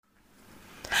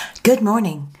Good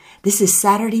morning. This is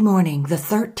Saturday morning, the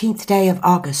 13th day of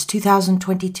August,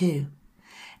 2022.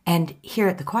 And here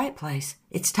at the Quiet Place,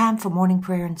 it's time for morning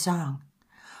prayer and song.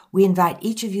 We invite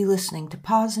each of you listening to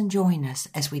pause and join us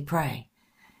as we pray,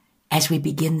 as we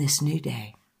begin this new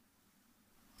day.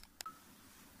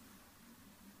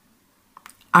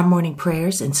 Our morning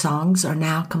prayers and songs are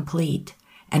now complete,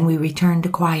 and we return to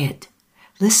quiet,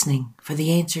 listening for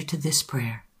the answer to this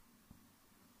prayer.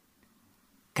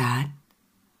 God,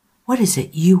 what is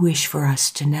it you wish for us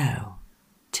to know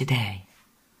today?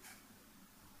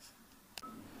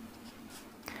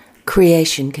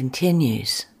 Creation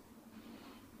continues,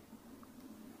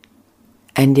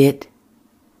 and it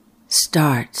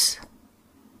starts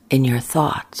in your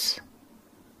thoughts.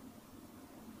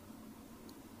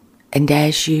 And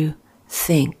as you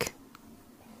think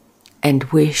and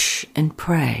wish and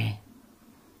pray,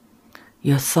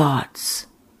 your thoughts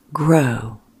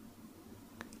grow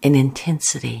in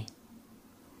intensity.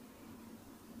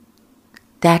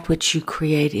 That which you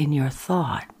create in your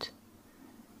thought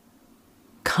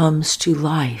comes to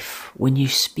life when you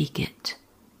speak it.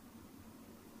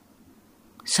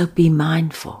 So be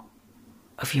mindful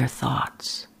of your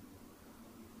thoughts,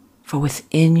 for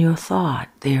within your thought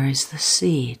there is the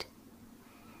seed.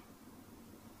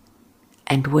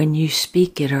 And when you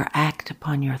speak it or act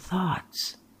upon your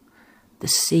thoughts, the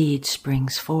seed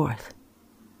springs forth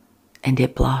and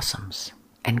it blossoms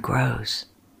and grows.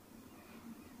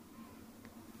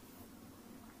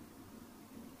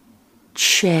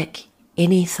 Check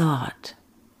any thought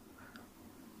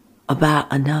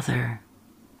about another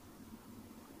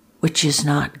which is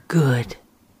not good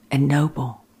and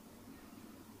noble.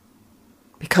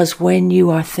 Because when you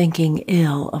are thinking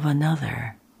ill of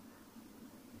another,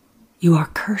 you are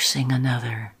cursing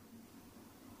another.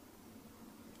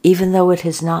 Even though it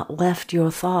has not left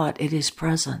your thought, it is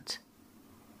present.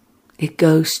 It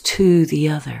goes to the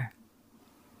other.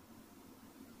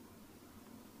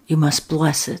 You must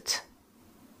bless it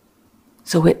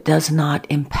so it does not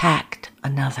impact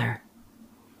another.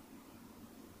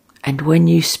 And when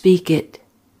you speak it,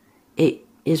 it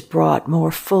is brought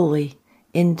more fully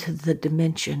into the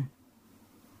dimension.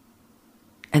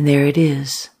 And there it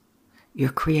is, your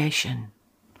creation,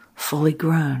 fully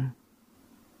grown.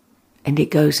 And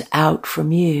it goes out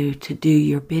from you to do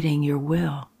your bidding, your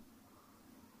will.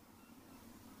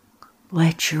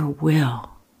 Let your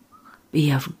will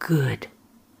be of good,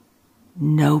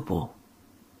 noble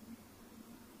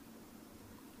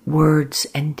words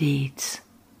and deeds.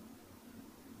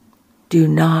 Do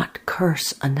not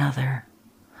curse another.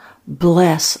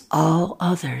 Bless all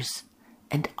others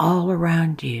and all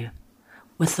around you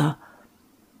with a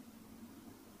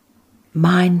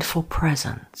mindful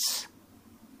presence.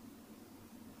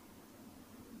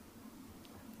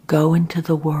 Go into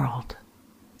the world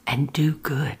and do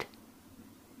good.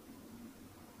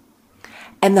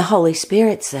 And the Holy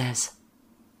Spirit says,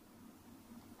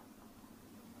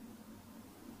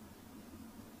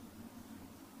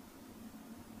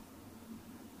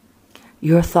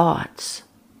 your thoughts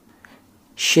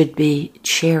should be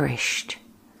cherished.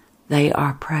 They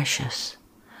are precious.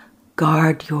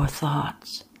 Guard your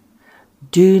thoughts.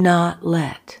 Do not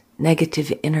let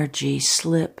negative energy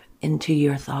slip into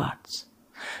your thoughts.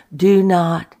 Do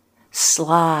not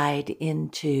slide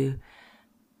into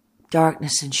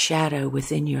darkness and shadow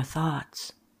within your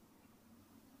thoughts.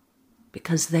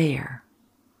 Because there,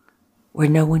 where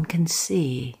no one can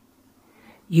see,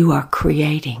 you are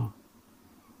creating.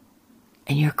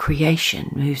 And your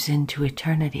creation moves into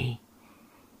eternity.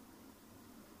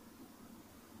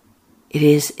 It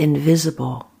is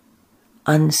invisible,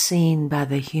 unseen by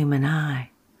the human eye,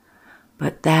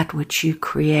 but that which you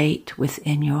create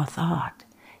within your thought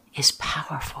is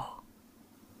powerful.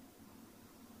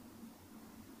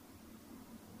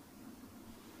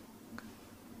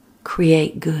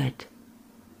 Create good.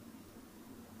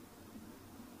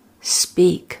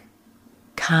 Speak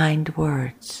kind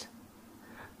words.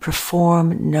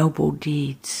 Perform noble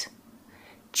deeds.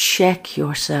 Check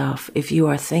yourself if you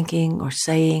are thinking or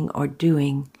saying or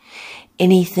doing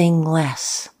anything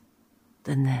less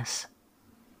than this.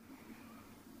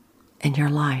 And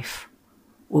your life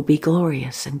will be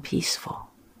glorious and peaceful.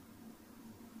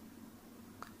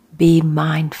 Be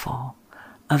mindful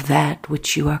of that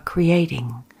which you are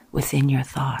creating within your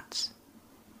thoughts.